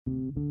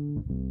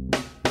Welcome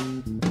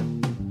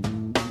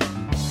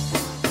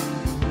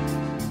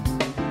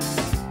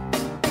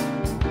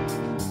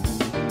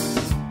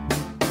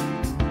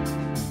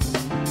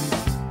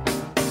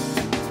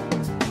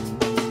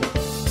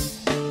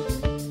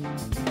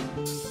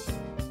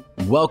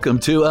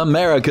to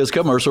America's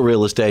Commercial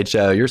Real Estate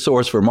Show, your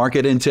source for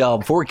market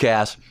intel,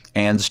 forecasts,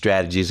 and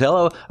strategies.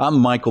 Hello, I'm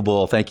Michael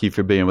Bull. Thank you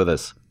for being with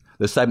us.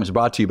 This segment is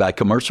brought to you by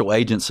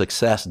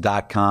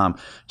CommercialAgentSuccess.com.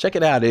 Check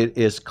it out. It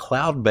is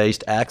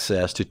cloud-based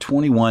access to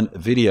 21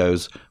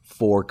 videos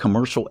for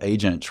commercial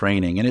agent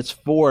training, and it's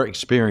for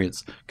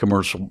experienced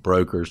commercial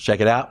brokers. Check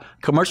it out,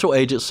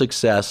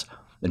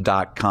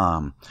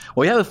 CommercialAgentSuccess.com.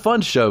 Well, we have a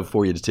fun show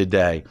for you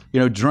today.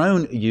 You know,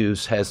 drone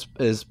use has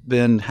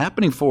been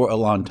happening for a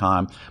long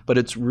time, but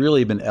it's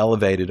really been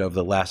elevated over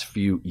the last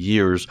few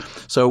years.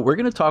 So we're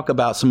going to talk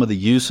about some of the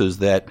uses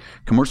that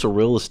commercial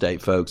real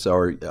estate folks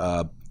are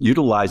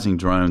utilizing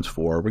drones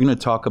for. We're going to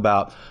talk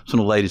about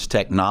some of the latest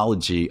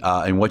technology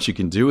and what you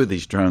can do with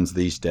these drones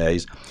these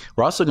days.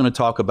 We're also going to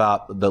talk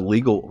about the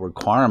legal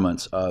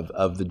requirements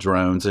of the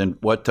drones and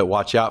what to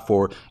watch out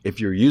for if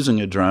you're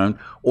using a drone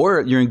or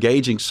you're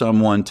engaging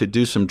someone to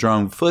do some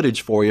drone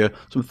footage for you,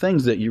 some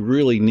things that you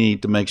really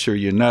need to make sure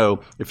you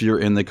know if you're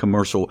in the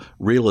commercial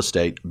real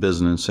estate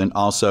business, and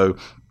also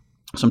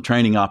some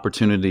training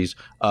opportunities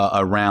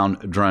around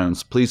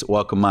drones. Please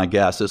welcome my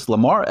guest. It's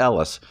Lamar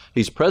Ellis.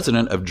 He's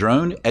president of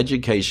Drone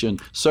Education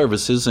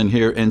Services, and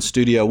here in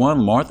Studio One.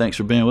 Lamar, thanks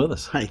for being with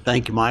us. Hey,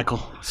 thank you, Michael.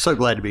 So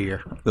glad to be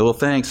here. Well,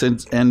 thanks.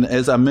 And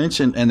as I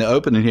mentioned in the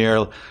opening here,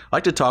 I'd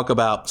like to talk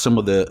about some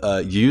of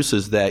the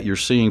uses that you're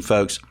seeing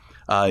folks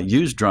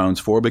use drones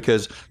for,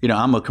 because, you know,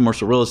 I'm a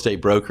commercial real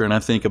estate broker, and I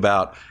think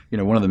about, you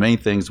know, one of the main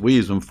things we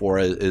use them for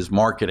is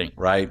marketing,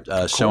 right?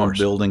 Showing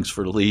buildings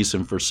for lease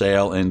and for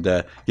sale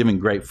and giving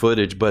great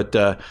footage. But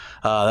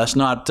that's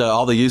not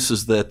all the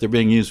uses that they're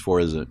being used for,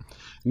 is it?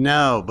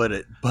 No,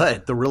 but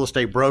the real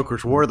estate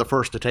brokers were the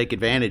first to take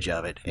advantage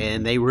of it,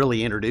 and they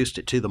really introduced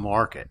it to the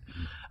market.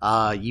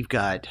 You've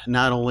got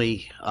not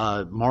only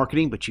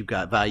marketing, but you've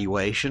got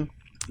valuation,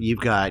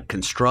 you've got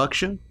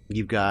construction,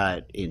 you've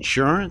got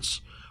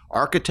insurance,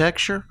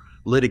 architecture,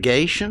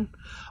 litigation,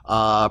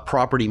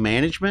 property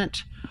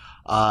management,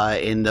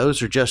 and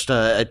those are just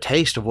a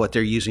taste of what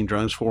they're using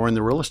drones for in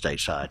the real estate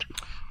side.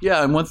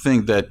 Yeah, and one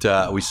thing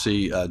that we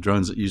see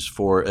drones used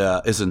for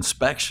is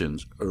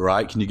inspections,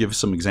 right? Can you give us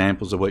some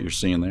examples of what you're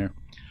seeing there?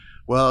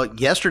 Well,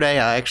 yesterday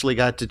I actually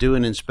got to do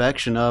an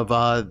inspection of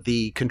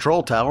the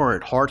control tower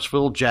at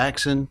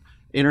Hartsfield-Jackson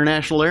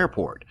International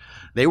Airport.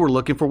 They were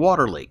looking for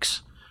water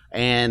leaks,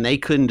 and they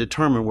couldn't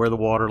determine where the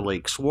water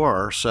leaks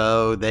were,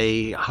 so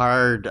they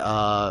hired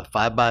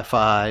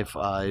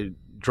 5x5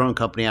 drone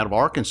company out of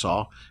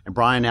Arkansas, and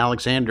Brian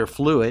Alexander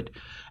flew it,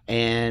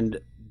 and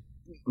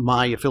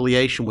my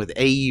affiliation with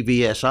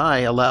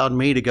AEVSI allowed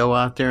me to go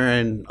out there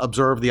and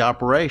observe the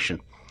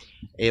operation.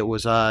 It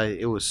was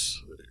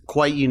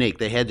quite unique.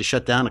 They had to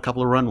shut down a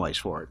couple of runways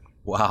for it.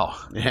 Wow.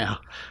 Yeah.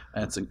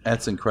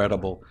 That's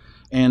incredible.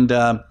 And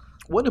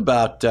what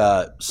about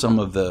some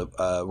of the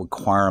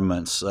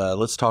requirements?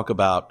 Let's talk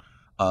about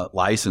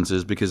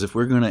licenses, because if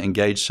we're going to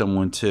engage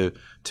someone to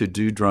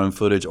do drone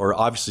footage, or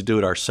obviously do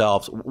it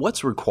ourselves,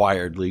 what's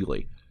required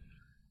legally?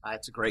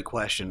 That's a great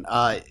question.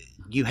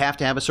 You have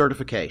to have a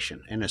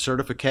certification, and a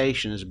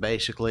certification is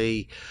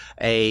basically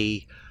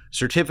a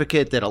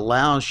certificate that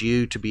allows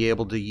you to be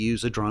able to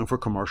use a drone for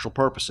commercial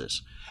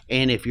purposes.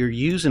 And if you're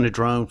using a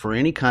drone for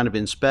any kind of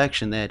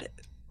inspection that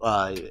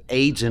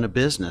aids in a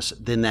business,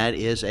 then that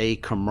is a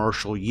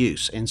commercial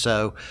use. And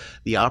so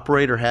the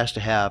operator has to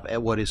have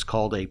what is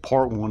called a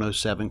Part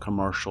 107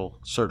 commercial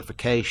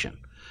certification,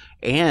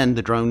 and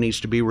the drone needs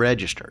to be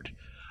registered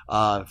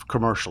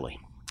commercially.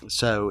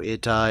 So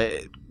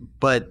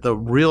but the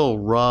real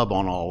rub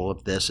on all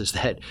of this is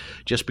that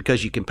just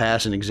because you can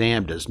pass an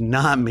exam does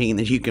not mean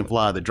that you can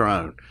fly the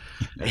drone.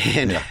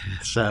 And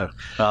so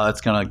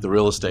that's kind of like the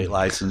real estate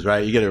license,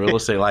 right? You get a real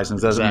estate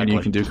license, doesn't mean you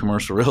can do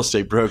commercial real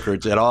estate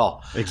brokerage at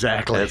all.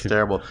 Exactly. That's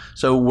terrible.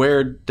 So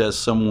where does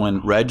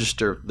someone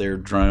register their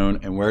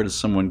drone, and where does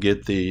someone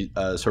get the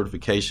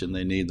certification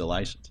they need, the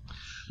license?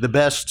 The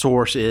best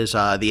source is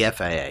the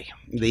FAA.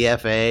 The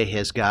FAA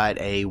has got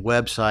a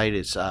website.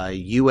 It's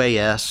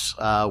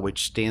UAS,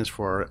 which stands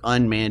for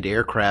Unmanned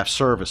Aircraft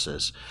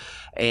Services.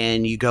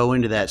 And you go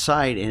into that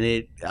site, and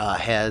it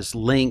has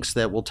links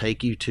that will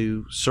take you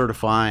to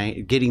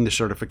getting the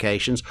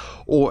certifications,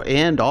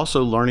 and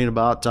also learning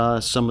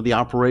about some of the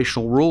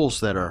operational rules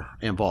that are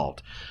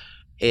involved.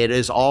 It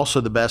is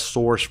also the best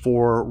source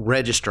for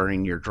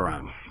registering your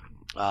drone.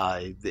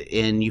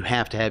 And you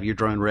have to have your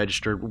drone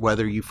registered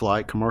whether you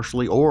fly it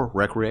commercially or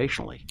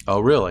recreationally.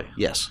 Oh, really?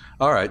 Yes.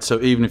 All right. So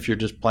even if you're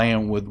just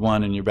playing with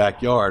one in your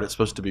backyard, it's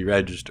supposed to be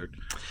registered.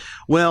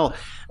 Well,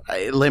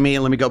 let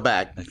me go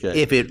back.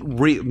 Okay. If it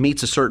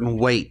meets a certain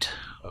weight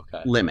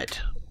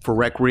limit for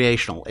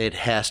recreational, it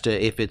has to,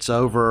 if it's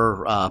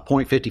over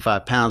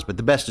 0.55 pounds, but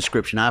the best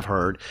description I've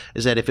heard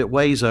is that if it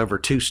weighs over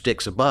 2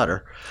 sticks of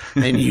butter,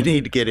 then you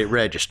need to get it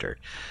registered.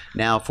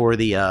 Now for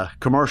the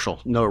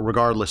commercial, no,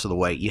 regardless of the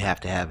weight, you have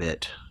to have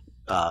it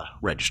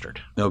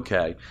registered.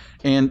 Okay.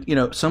 And,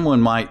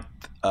 someone might,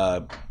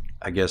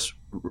 I guess,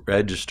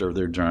 register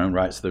their drone,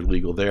 right? So they're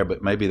legal there,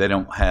 but maybe they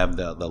don't have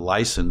the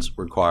license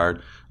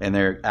required, and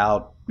they're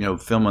out,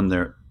 filming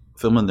their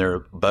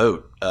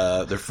boat,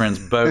 their friend's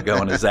boat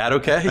going. Is that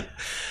okay?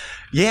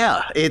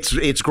 Yeah,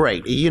 it's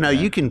great.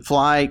 You can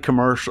fly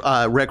commercial,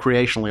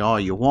 recreationally all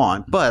you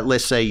want, but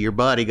let's say your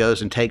buddy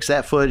goes and takes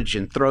that footage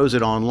and throws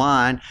it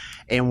online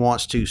and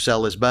wants to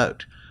sell his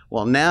boat.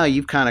 Well, now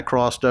you've kind of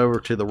crossed over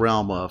to the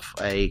realm of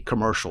a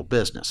commercial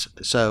business.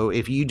 So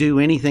if you do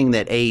anything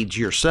that aids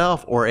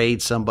yourself or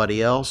aids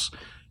somebody else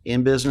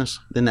in business,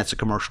 then that's a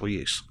commercial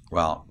use.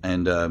 Wow.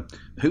 And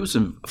who's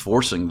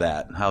enforcing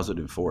that? How's it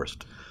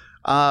enforced?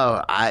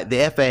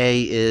 The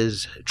FAA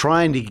is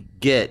trying to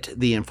get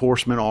the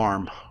enforcement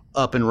arm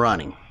up and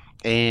running.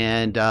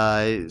 And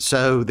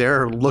so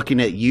they're looking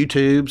at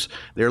YouTubes,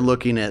 they're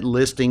looking at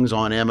listings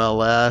on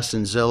MLS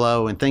and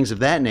Zillow and things of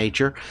that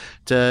nature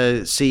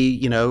to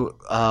see,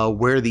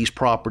 where these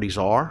properties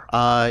are.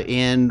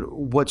 And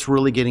what's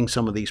really getting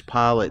some of these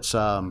pilots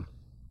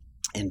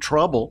in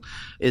trouble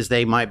is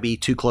they might be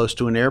too close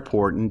to an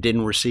airport and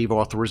didn't receive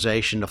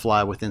authorization to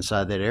fly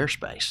inside that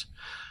airspace,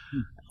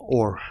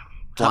 or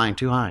flying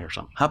too high or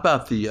something. How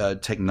about the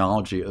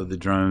technology of the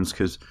drones?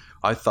 Because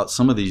I thought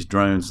some of these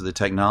drones, the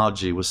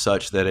technology was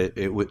such that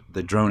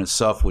the drone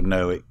itself would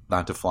know it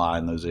not to fly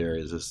in those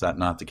areas. Is that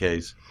not the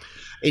case?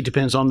 It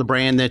depends on the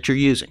brand that you're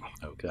using.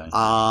 Okay.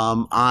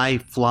 I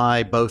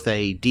fly both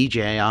a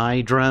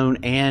DJI drone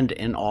and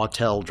an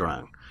Autel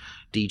drone.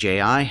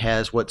 DJI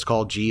has what's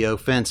called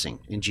geofencing.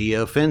 And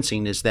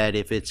geofencing is that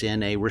if it's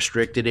in a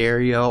restricted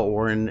area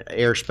or in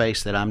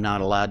airspace that I'm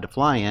not allowed to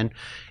fly in,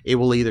 it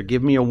will either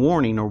give me a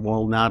warning or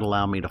will not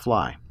allow me to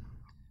fly.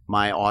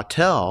 My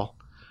Autel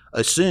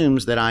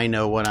assumes that I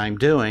know what I'm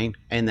doing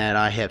and that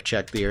I have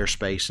checked the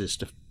airspaces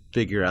to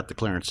figure out the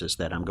clearances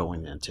that I'm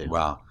going into.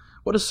 Wow.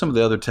 What is some of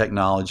the other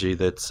technology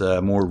that's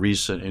more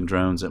recent in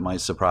drones that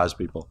might surprise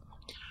people?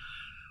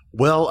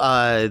 Well,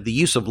 the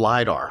use of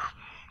LiDAR.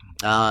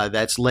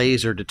 That's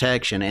laser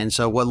detection. And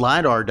so what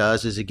LiDAR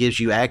does is it gives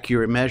you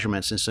accurate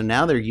measurements. And so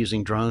now they're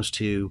using drones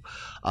to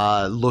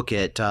look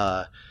at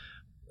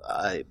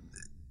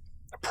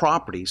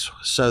properties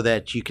so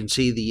that you can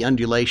see the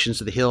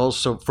undulations of the hills,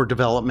 so for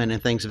development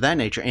and things of that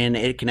nature, and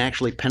it can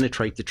actually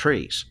penetrate the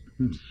trees.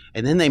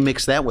 And then they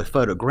mix that with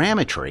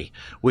photogrammetry,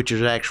 which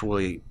is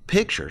actually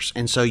pictures.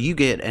 And so you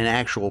get an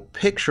actual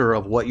picture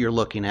of what you're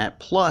looking at,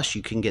 plus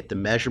you can get the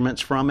measurements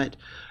from it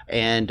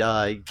and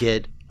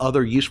get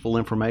other useful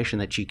information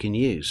that you can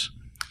use.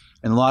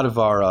 And a lot of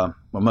our,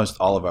 most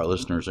all of our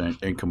listeners are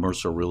in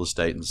commercial real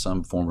estate in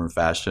some form or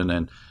fashion.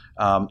 And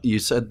you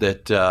said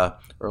that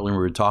earlier we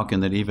were talking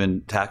that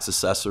even tax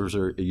assessors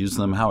are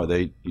using them. How are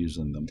they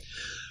using them?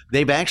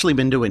 They've actually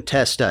been doing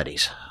test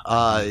studies.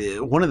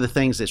 One of the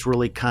things that's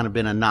really kind of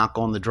been a knock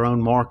on the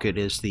drone market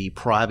is the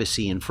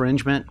privacy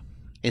infringement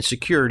and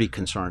security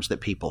concerns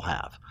that people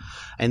have.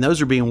 And those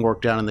are being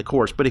worked out in the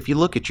courts. But if you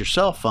look at your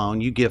cell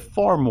phone, you give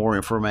far more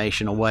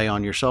information away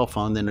on your cell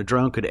phone than a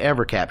drone could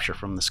ever capture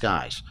from the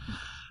skies.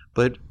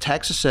 But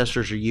tax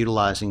assessors are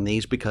utilizing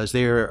these because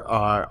they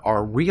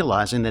are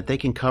realizing that they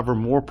can cover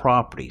more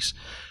properties.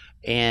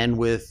 And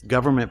with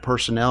government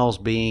personnel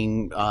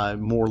being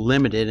more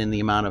limited in the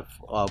amount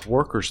of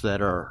workers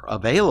that are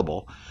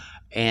available,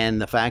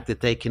 and the fact that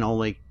they can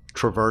only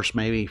traverse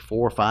maybe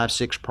 4, 5,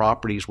 6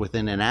 properties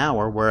within an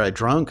hour, where a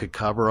drone could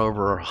cover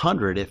over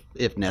 100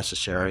 if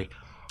necessary,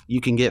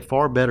 you can get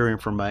far better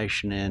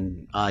information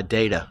and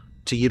data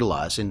to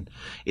utilize. And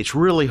it's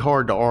really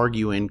hard to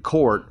argue in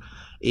court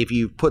if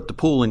you put the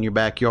pool in your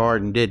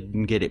backyard and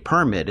didn't get it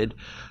permitted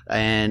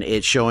and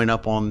it's showing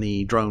up on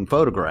the drone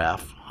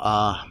photograph,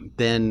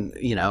 then,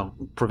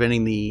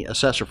 preventing the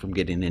assessor from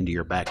getting into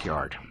your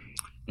backyard.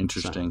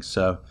 Interesting.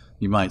 So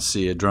you might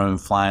see a drone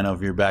flying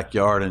over your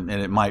backyard and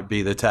it might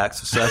be the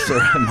tax assessor.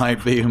 It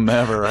might be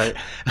whomever, right?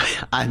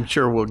 I'm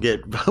sure we'll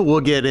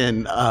get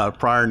in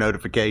prior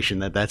notification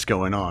that that's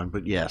going on,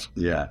 but yes.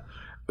 Yeah.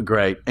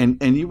 Great.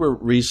 And you were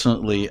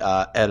recently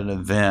at an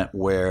event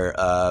where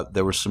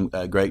there was some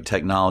great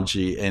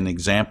technology and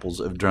examples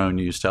of drone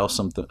use. Tell us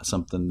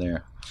something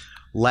there.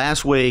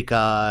 Last week,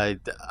 I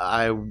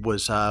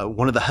was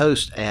one of the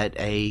hosts at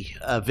a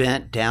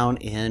event down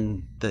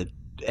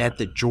at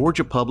the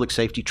Georgia Public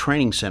Safety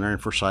Training Center in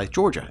Forsyth,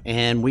 Georgia,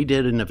 and we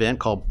did an event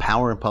called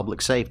Power in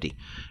Public Safety.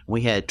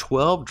 We had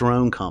 12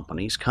 drone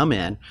companies come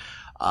in,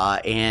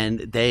 and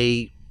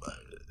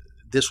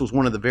this was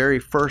one of the very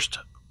first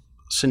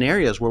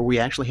scenarios where we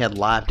actually had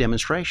live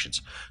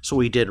demonstrations. So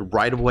we did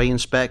right-of-way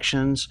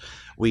inspections,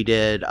 we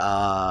did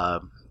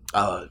power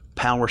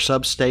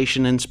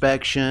substation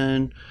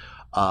inspection,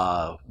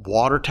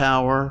 water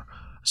tower,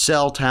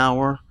 cell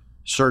tower,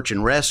 search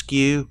and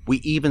rescue. We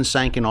even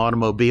sank an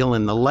automobile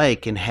in the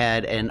lake and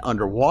had an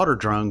underwater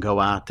drone go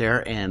out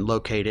there and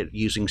locate it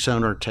using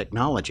sonar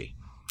technology.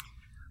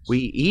 We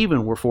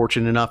even were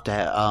fortunate enough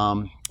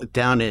to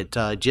down at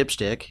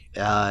Gypstick,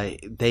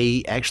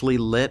 they actually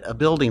lit a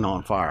building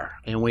on fire.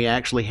 And we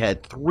actually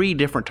had 3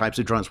 different types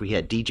of drones. We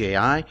had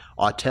DJI,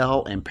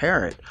 Autel, and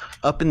Parrot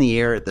up in the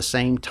air at the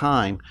same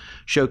time,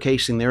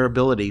 showcasing their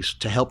abilities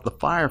to help the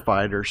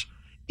firefighters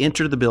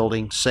enter the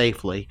building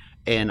safely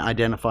and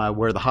identify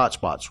where the hot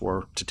spots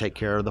were to take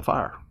care of the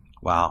fire.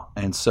 Wow.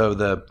 And so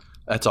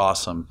that's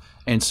awesome.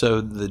 And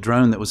so the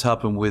drone that was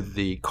helping with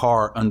the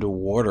car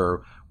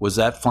underwater, was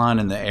that flying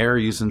in the air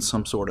using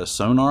some sort of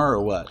sonar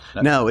or what?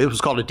 No, it was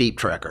called a deep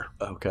tracker.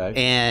 Okay.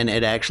 And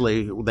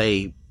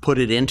they put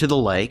it into the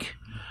lake,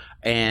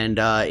 and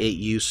it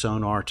used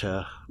sonar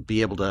to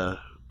be able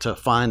to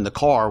find the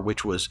car,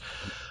 which was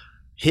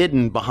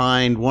hidden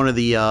behind one of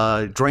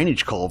the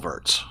drainage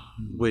culverts,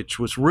 which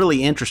was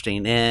really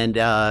interesting. And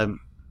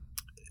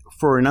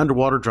for an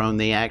underwater drone,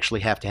 they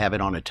actually have to have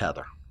it on a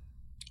tether.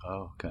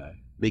 Oh, okay.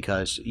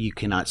 Because you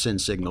cannot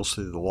send signals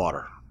through the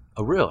water.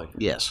 Oh, really?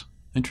 Yes.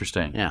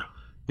 Interesting. Yeah.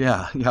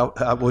 Yeah,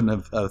 I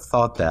wouldn't have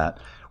thought that.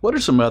 What are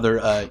some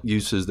other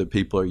uses that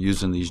people are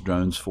using these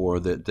drones for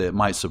that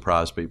might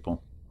surprise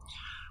people?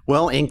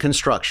 Well, in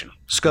construction,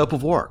 scope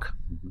of work,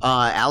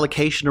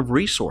 allocation of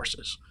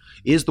resources.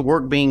 Is the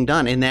work being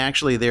done? And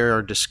actually,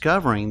 they're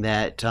discovering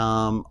that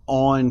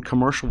on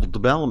commercial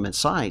development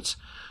sites,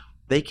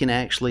 they can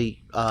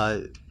actually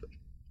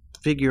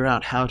figure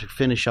out how to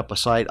finish up a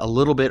site a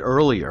little bit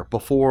earlier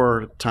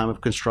before time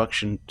of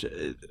construction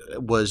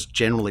was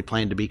generally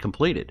planned to be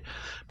completed,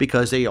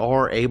 because they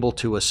are able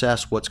to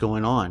assess what's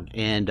going on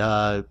and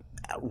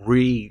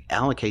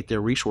reallocate their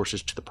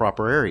resources to the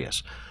proper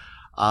areas.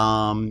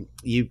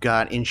 You've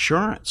got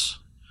insurance.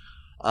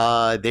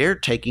 They're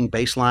taking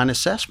baseline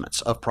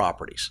assessments of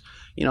properties.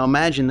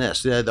 Imagine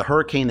this, the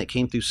hurricane that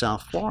came through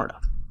South Florida.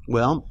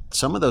 Well,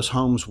 some of those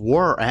homes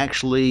were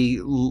actually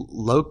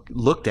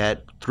looked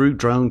at through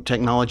drone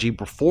technology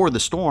before the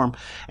storm.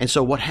 And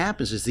so what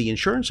happens is the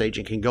insurance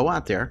agent can go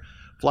out there,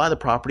 fly the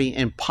property,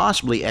 and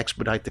possibly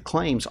expedite the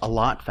claims a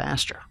lot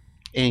faster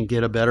and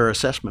get a better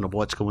assessment of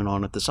what's going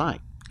on at the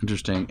site.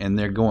 Interesting. And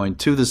they're going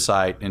to the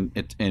site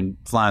and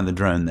flying the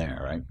drone there,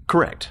 right?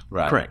 Correct.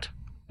 Right. Correct.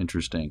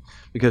 Interesting.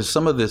 Because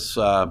some of this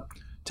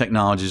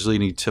technology is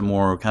leading to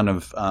more kind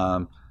of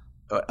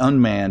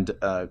unmanned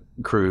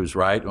crews,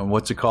 right? And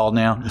what's it called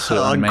now?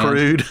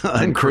 Uncrewed.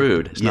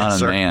 Uncrewed. It's not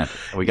Yes, unmanned.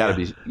 We got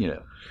to be,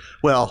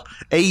 Well,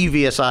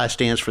 AUVSI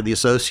stands for the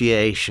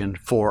Association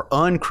for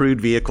Uncrewed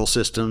Vehicle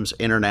Systems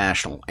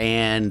International,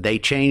 and they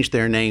changed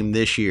their name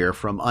this year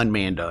from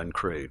unmanned to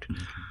uncrewed.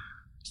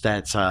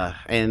 That's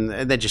and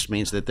that just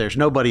means that there's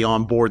nobody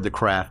on board the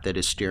craft that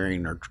is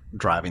steering or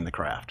driving the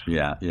craft.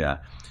 Yeah, yeah.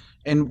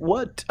 And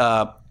what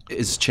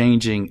is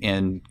changing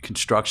in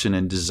construction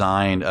and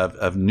design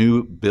of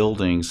new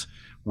buildings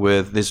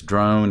with this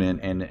drone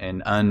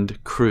and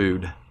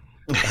uncrewed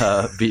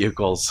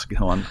vehicles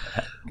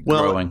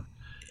growing?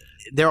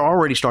 They're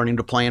already starting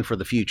to plan for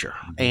the future,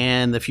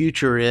 and the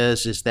future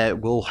is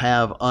that we'll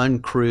have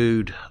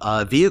uncrewed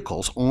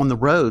vehicles on the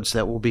roads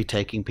that will be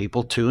taking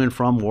people to and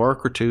from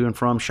work or to and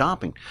from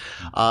shopping,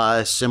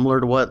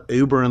 similar to what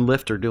Uber and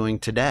Lyft are doing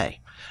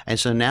today. And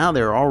so now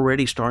they're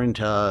already starting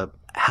to,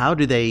 how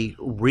do they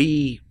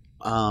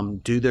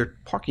do their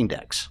parking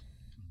decks?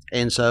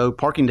 And so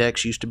parking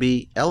decks used to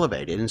be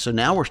elevated, and so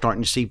now we're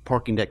starting to see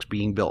parking decks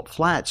being built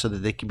flat so that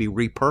they can be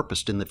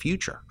repurposed in the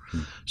future.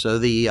 So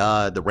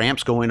the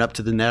ramps going up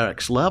to the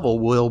next level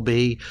will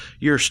be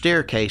your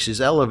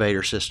staircases,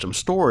 elevator systems,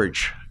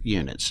 storage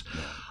units.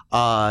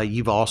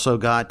 You've also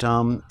got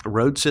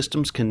road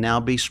systems can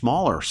now be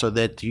smaller so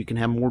that you can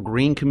have more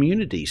green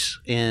communities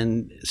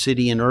in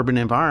city and urban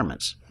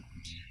environments.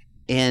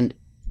 And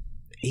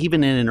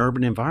even in an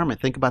urban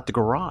environment, think about the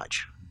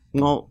garage.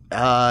 Well,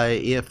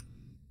 if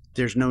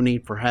there's no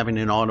need for having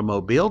an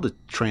automobile to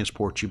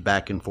transport you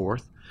back and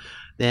forth,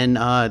 then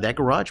that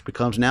garage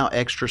becomes now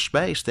extra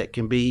space that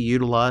can be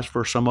utilized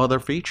for some other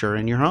feature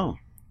in your home.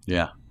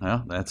 Yeah,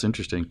 well, that's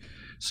interesting.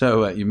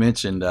 So you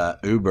mentioned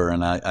Uber,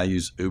 and I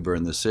use Uber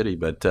in the city,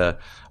 but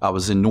I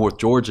was in North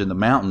Georgia in the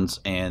mountains,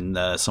 and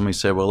somebody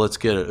said, well, let's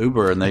get an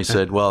Uber. And they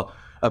said, well,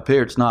 up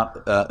here it's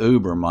not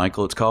Uber,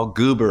 Michael. It's called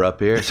Goober up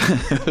here.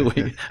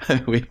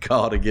 we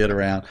call to get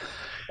around.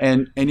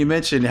 And you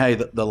mentioned, hey,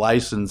 the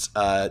license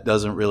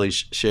doesn't really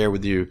share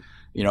with you,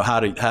 how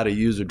to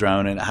use a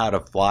drone and how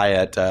to fly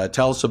it.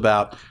 Tell us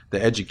about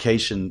the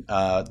education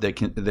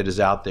that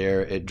is out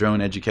there at Drone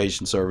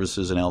Education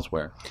Services and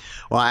elsewhere.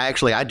 Well,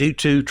 I do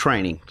too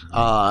training,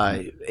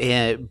 but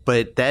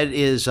that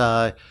is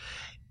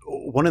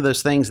one of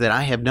those things that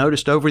I have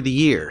noticed over the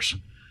years.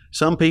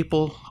 Some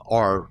people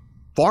are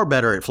far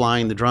better at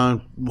flying the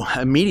drone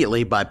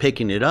immediately by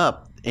picking it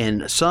up,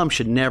 and some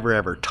should never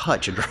ever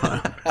touch a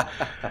drone.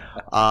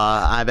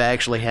 I've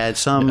actually had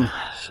some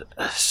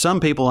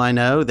people I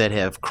know that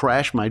have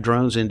crashed my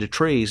drones into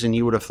trees, and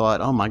you would have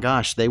thought, oh my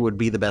gosh, they would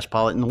be the best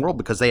pilot in the world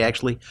because they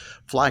actually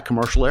fly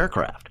commercial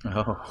aircraft.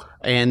 Oh.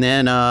 And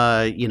then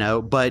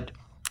but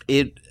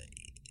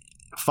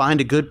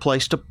find a good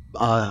place to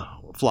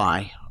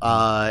fly,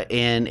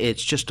 and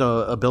it's just a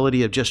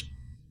ability of just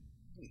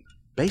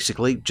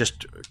basically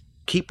just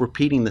keep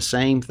repeating the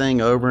same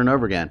thing over and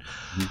over again.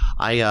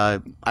 I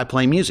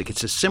play music.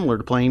 It's similar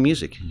to playing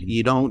music.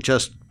 You don't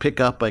just pick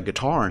up a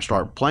guitar and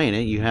start playing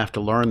it. You have to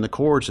learn the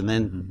chords and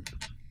then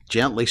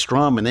gently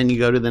strum, and then you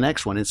go to the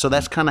next one. And so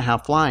that's kind of how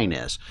flying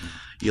is.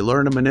 You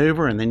learn a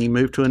maneuver, and then you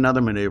move to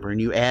another maneuver, and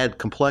you add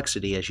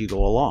complexity as you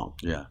go along.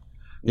 Yeah.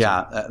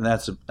 Yeah,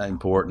 that's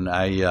important.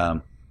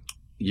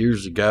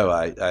 Years ago,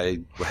 I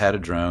had a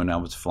drone. I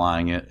was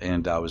flying it,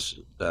 and I was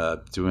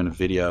doing a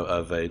video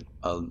of a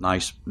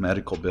nice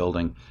medical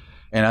building.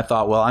 And I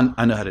thought, well,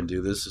 I know how to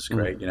do this. This is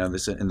great. You know,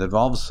 this, and then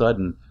all of a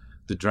sudden,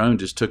 the drone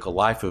just took a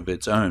life of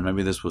its own.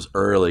 Maybe this was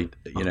early,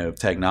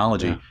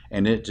 technology,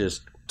 and it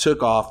just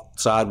took off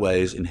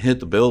sideways and hit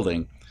the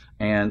building.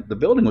 And the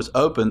building was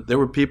open. There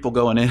were people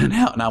going in and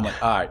out, and I'm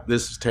like, all right,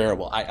 this is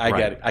terrible.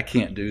 I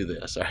can't do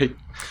this. Right.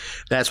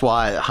 That's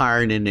why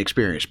hiring an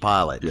experienced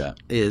pilot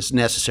is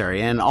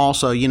necessary. And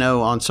also,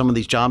 on some of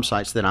these job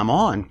sites that I'm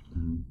on,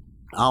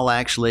 I'll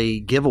actually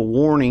give a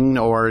warning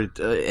or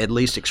at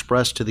least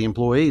express to the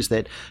employees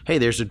that, hey,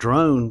 there's a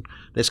drone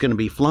that's going to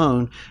be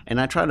flown, and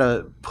I try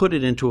to put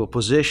it into a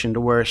position to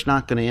where it's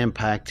not going to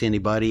impact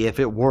anybody if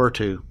it were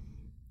to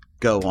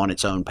go on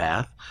its own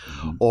path,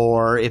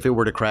 or if it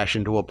were to crash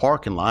into a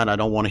parking lot. I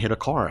don't want to hit a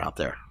car out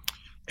there.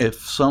 If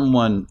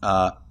someone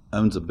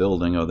owns a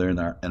building, or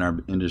they're in our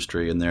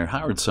industry, and they're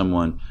hired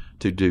someone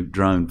to do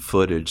drone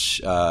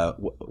footage,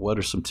 what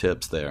are some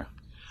tips there?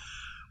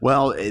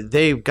 Well,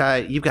 you've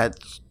got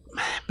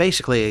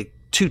basically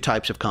two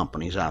types of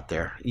companies out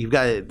there. You've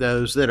got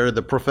those that are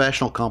the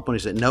professional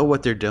companies that know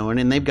what they're doing,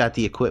 and they've got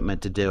the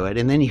equipment to do it.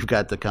 And then you've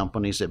got the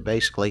companies that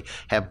basically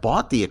have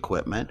bought the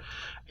equipment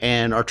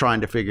and are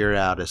trying to figure it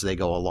out as they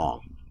go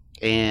along.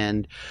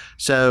 And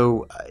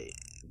so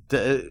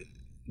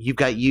you've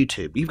got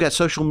YouTube. You've got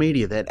social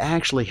media that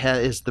actually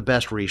is the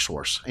best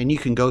resource. And you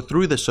can go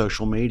through the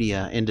social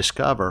media and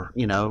discover,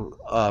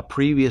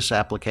 previous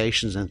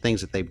applications and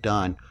things that they've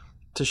done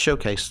to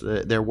showcase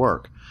their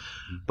work.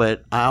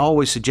 But I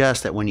always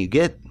suggest that when you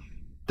get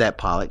that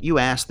pilot, you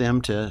ask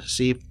them to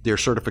see if their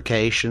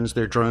certifications,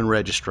 their drone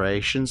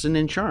registrations, and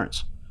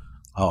insurance.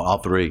 Oh, all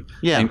three.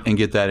 Yeah. And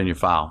get that in your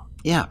file.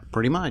 Yeah,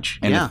 pretty much.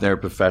 And if they're a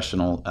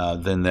professional,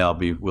 then they'll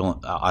be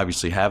willing,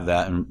 obviously have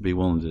that and be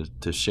willing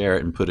to share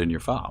it and put it in your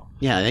file.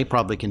 Yeah, they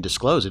probably can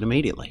disclose it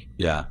immediately.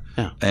 Yeah.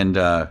 And and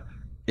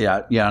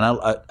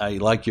I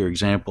like your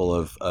example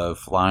of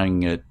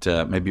flying it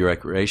maybe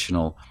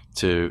recreational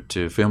to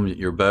film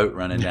your boat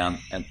running down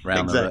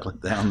around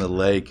down the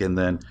lake,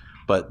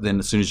 but then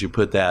as soon as you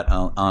put that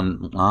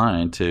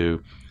online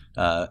to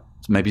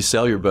maybe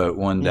sell your boat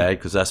one day,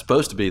 because that's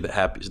supposed to be the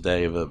happiest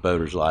day of a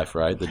boater's life,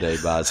 right? The day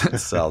he buys it and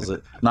sells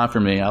it. Not for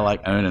me. I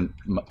like owning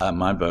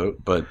my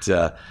boat, but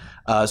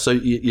so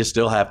you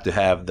still have to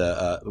have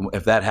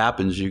if that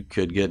happens, you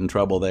could get in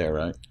trouble there,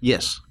 right?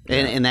 Yes,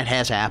 and that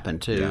has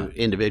happened to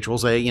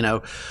individuals. They,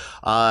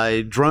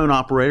 drone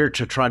operator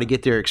to try to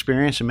get their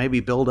experience and maybe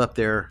build up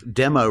their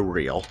demo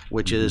reel,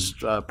 which is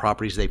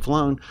properties they've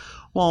flown.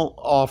 Well,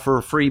 offer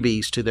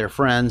freebies to their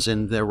friends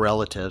and their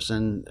relatives,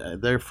 and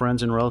their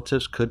friends and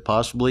relatives could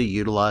possibly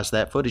utilize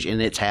that footage,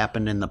 and it's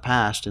happened in the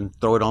past, and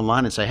throw it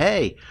online and say,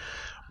 hey,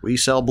 we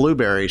sell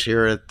blueberries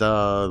here at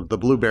the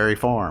Blueberry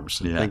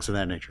Farms, and things of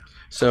that nature.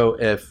 So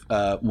if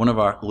one of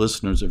our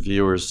listeners or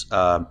viewers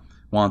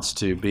wants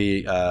to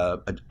be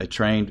a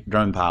trained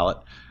drone pilot,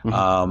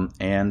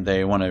 and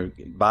they want to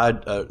buy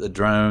a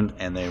drone,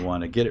 and they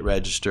want to get it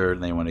registered,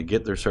 and they want to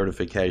get their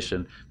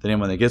certification,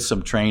 then when they get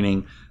some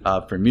training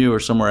from you or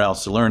somewhere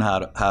else to learn how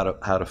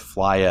to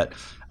fly it,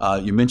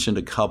 you mentioned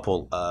a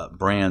couple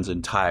brands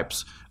and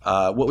types.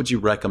 What would you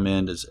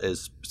recommend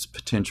as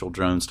potential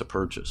drones to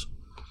purchase?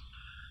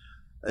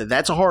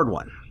 That's a hard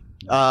one.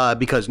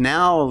 Because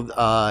now,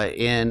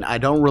 and I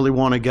don't really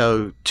want to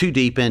go too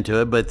deep into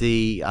it, but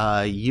the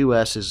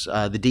U.S. is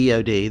the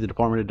DoD, the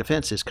Department of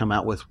Defense, has come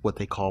out with what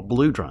they call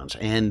blue drones,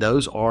 and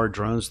those are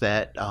drones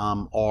that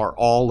are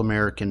all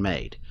American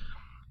made.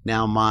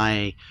 Now,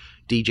 my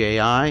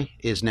DJI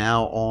is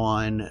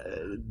now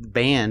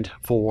banned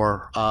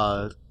for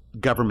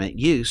government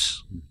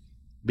use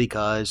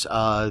because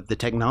the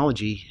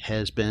technology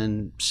has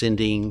been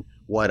sending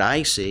what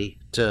I see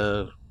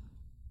to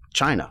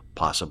China,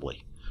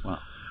 possibly.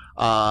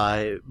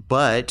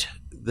 But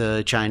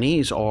the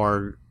Chinese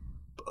are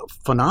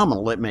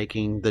phenomenal at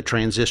making the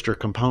transistor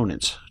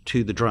components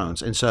to the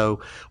drones. And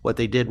so what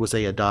they did was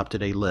they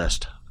adopted a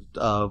list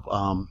of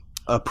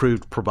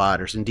approved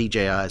providers, and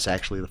DJI is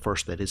actually the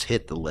first that has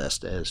hit the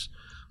list.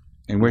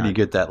 And where do you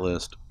get that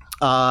list?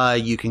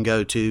 You can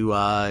go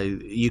to,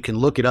 you can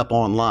look it up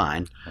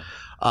online.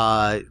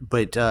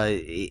 But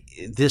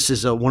this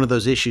is one of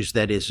those issues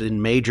that is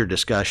in major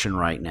discussion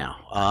right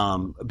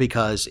now,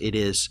 because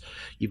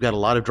you've got a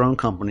lot of drone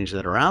companies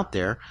that are out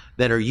there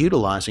that are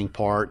utilizing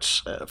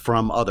parts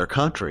from other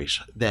countries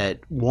that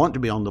want to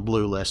be on the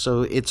blue list.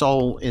 So it's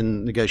all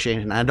in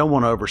negotiation. I don't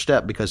want to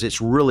overstep because it's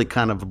really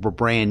kind of a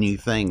brand new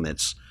thing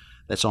that's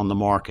on the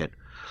market.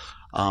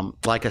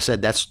 Like I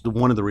said, that's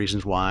one of the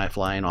reasons why I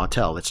fly an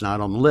Autel. It's not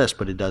on the list,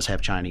 but it does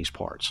have Chinese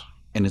parts.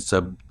 And it's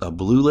a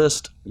blue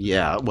list?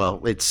 Yeah,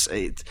 well, it's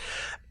a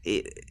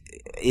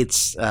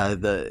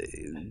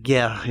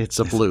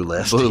blue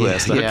list. Blue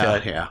list.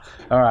 Okay. Yeah.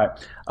 All right.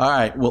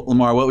 Well,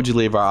 Lamar, what would you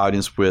leave our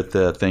audience with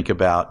to think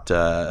about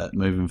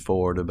moving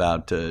forward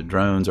about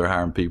drones or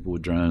hiring people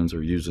with drones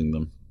or using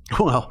them?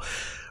 Well,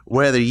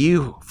 whether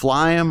you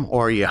fly them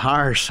or you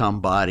hire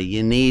somebody,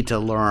 you need to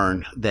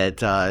learn that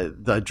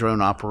the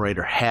drone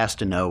operator has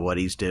to know what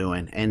he's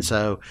doing. And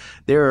so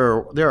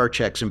there are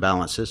checks and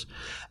balances.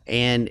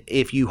 And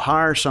if you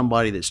hire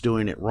somebody that's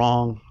doing it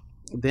wrong,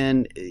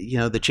 then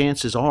the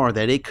chances are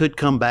that it could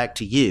come back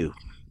to you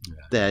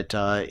that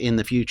in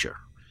the future.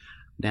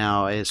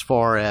 Now, as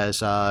far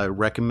as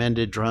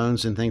recommended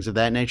drones and things of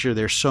that nature,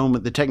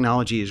 the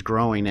technology is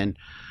growing, and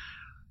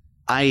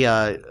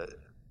I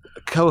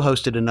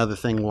co-hosted another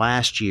thing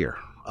last year.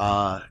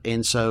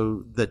 And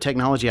so the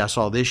technology I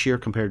saw this year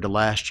compared to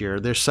last year,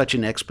 there's such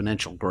an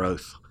exponential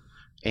growth.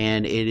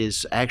 And it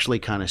is actually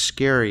kind of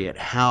scary at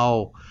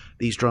how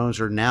these drones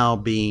are now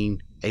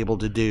being able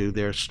to do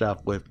their stuff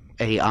with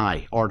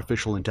AI,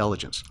 artificial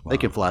intelligence. Wow. They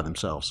can fly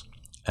themselves.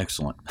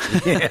 Excellent.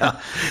 Yeah.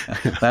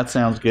 That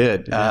sounds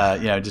good.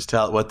 Just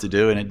tell it what to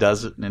do and it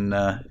does it, and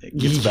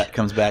it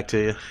comes back to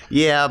you.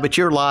 Yeah, but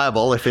you're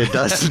liable if it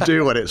doesn't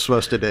do what it's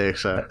supposed to do.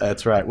 So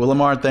that's right. Well,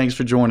 Lamar, thanks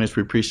for joining us.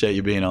 We appreciate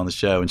you being on the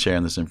show and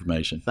sharing this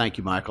information. Thank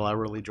you, Michael. I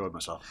really enjoyed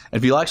myself. And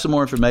if you'd like some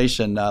more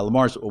information,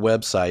 Lamar's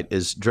website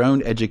is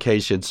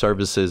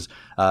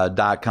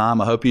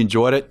droneeducationservices.com. I hope you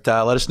enjoyed it.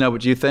 Let us know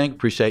what you think.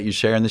 Appreciate you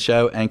sharing the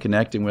show and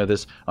connecting with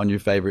us on your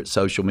favorite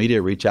social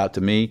media. Reach out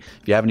to me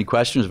if you have any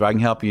questions, if I can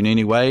help you in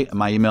any way.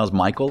 My email is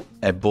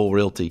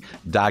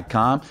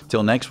michael@bullrealty.com.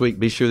 Till next week,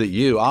 be sure that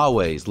you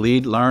always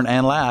lead, learn,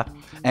 and laugh,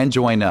 and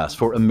join us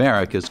for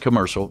America's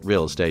Commercial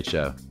Real Estate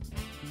Show.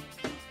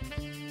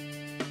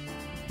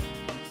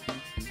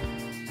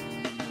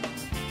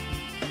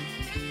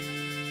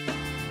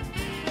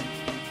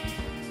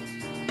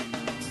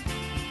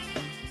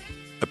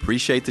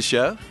 Appreciate the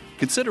show?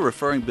 Consider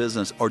referring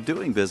business or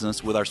doing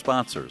business with our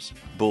sponsors.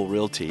 Bull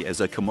Realty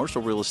is a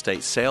commercial real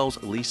estate sales,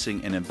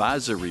 leasing, and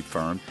advisory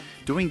firm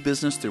doing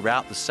business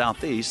throughout the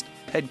Southeast,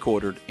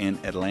 headquartered in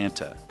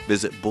Atlanta.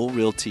 Visit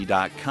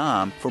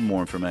bullrealty.com for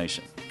more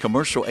information.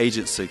 Commercial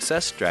Agent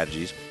Success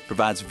Strategies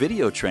provides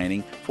video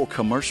training for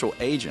commercial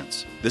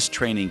agents. This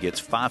training gets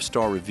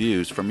 5-star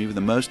reviews from even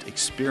the most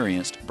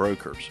experienced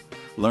brokers.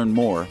 Learn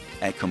more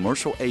at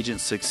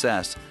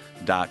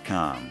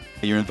commercialagentsuccess.com.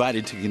 You're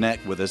invited to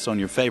connect with us on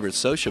your favorite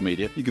social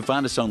media. You can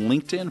find us on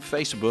LinkedIn,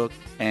 Facebook,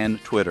 and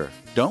Twitter.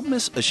 Don't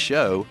miss a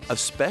show of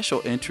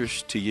special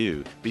interest to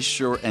you. Be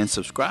sure and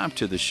subscribe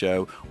to the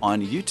show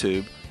on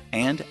YouTube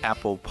and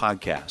Apple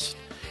Podcasts.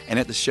 And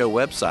at the show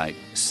website,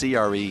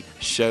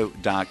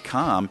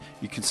 creshow.com,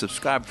 you can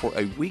subscribe for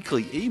a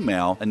weekly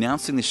email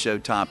announcing the show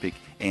topic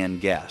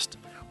and guest.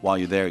 While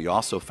you're there, you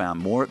also found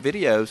more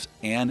videos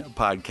and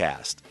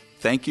podcasts.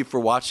 Thank you for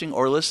watching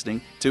or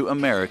listening to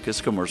America's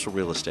Commercial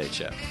Real Estate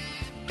Show.